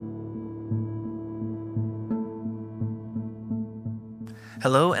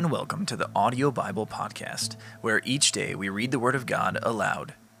Hello and welcome to the Audio Bible Podcast, where each day we read the Word of God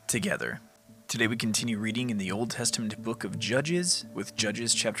aloud together. Today we continue reading in the Old Testament book of Judges with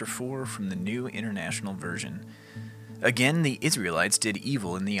Judges chapter 4 from the New International Version. Again, the Israelites did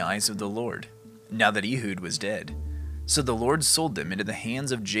evil in the eyes of the Lord, now that Ehud was dead. So the Lord sold them into the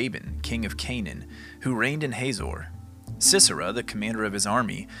hands of Jabin, king of Canaan, who reigned in Hazor. Sisera, the commander of his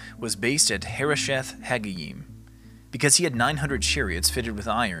army, was based at Harosheth-Hagoyim. Because he had 900 chariots fitted with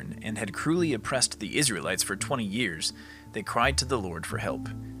iron and had cruelly oppressed the Israelites for 20 years, they cried to the Lord for help.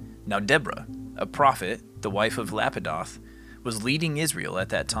 Now Deborah, a prophet, the wife of Lapidoth, was leading Israel at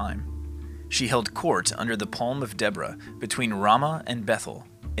that time. She held court under the palm of Deborah between Ramah and Bethel,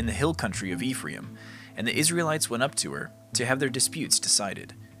 in the hill country of Ephraim, and the Israelites went up to her to have their disputes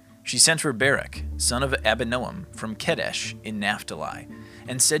decided. She sent for Barak, son of Abinoam, from Kedesh in Naphtali,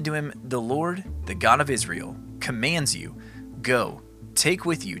 and said to him, "The Lord, the God of Israel, commands you, go, take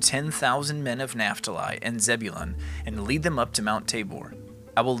with you 10,000 men of Naphtali and Zebulun, and lead them up to Mount Tabor.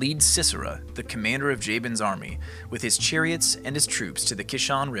 I will lead Sisera, the commander of Jabin's army, with his chariots and his troops to the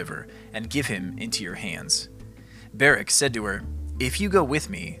Kishon River, and give him into your hands." Barak said to her, "If you go with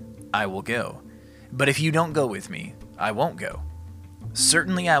me, I will go. But if you don't go with me, I won't go."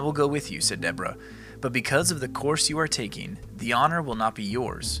 "Certainly I will go with you," said Deborah, "but because of the course you are taking, the honor will not be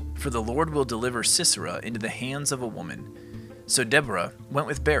yours, for the Lord will deliver Sisera into the hands of a woman." So Deborah went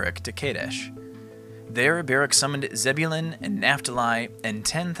with Barak to Kadesh. There Barak summoned Zebulun and Naphtali, and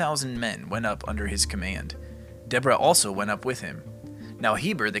 10,000 men went up under his command. Deborah also went up with him. Now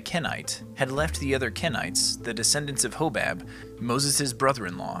Heber the Kenite had left the other Kenites, the descendants of Hobab, Moses'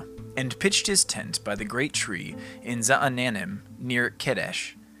 brother-in-law, and pitched his tent by the great tree in Zaanannim near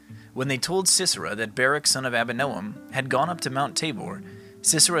Kedesh. When they told Sisera that Barak son of Abinoam had gone up to Mount Tabor,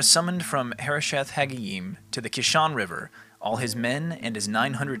 Sisera summoned from Harosheth-Hagoyim to the Kishon River all his men and his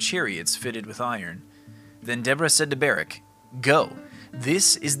 900 chariots fitted with iron. Then Deborah said to Barak, "Go,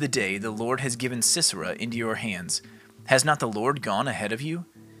 this is the day the Lord has given Sisera into your hands. Has not the Lord gone ahead of you?"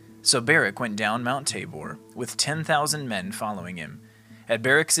 So Barak went down Mount Tabor, with 10,000 men following him. At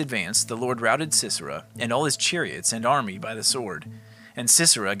Barak's advance, the Lord routed Sisera and all his chariots and army by the sword. And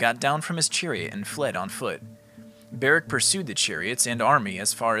Sisera got down from his chariot and fled on foot. Barak pursued the chariots and army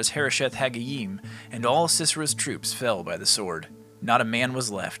as far as Harosheth-Hagoyim, and all Sisera's troops fell by the sword. Not a man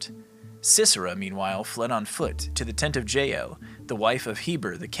was left. Sisera, meanwhile, fled on foot to the tent of Jael, the wife of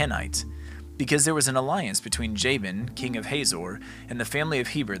Heber the Kenite, because there was an alliance between Jabin, king of Hazor, and the family of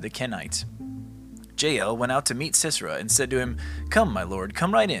Heber the Kenite. Jael went out to meet Sisera and said to him, "Come, my lord,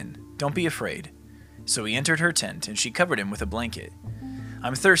 come right in. Don't be afraid." So he entered her tent, and she covered him with a blanket.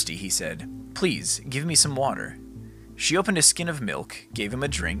 "I'm thirsty," he said. "Please, give me some water." She opened a skin of milk, gave him a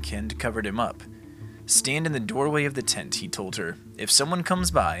drink, and covered him up. "Stand in the doorway of the tent," he told her. "If someone comes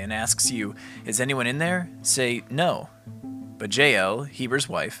by and asks you, 'Is anyone in there?' say, 'No.'" But Jael, Heber's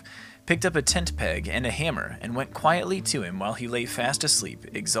wife, picked up a tent peg and a hammer and went quietly to him while he lay fast asleep,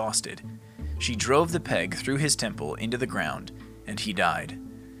 exhausted. She drove the peg through his temple into the ground, and he died.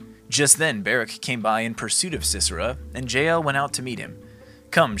 Just then Barak came by in pursuit of Sisera, and Jael went out to meet him.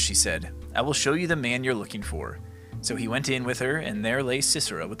 "Come," she said, "I will show you the man you're looking for." So he went in with her, and there lay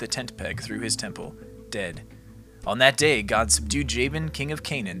Sisera with the tent peg through his temple, dead. On that day God subdued Jabin, king of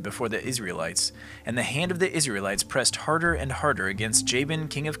Canaan, before the Israelites, and the hand of the Israelites pressed harder and harder against Jabin,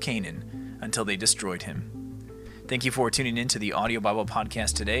 king of Canaan, until they destroyed him. Thank you for tuning in to the Audio Bible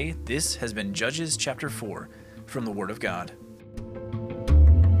Podcast today. This has been Judges chapter 4 from the Word of God.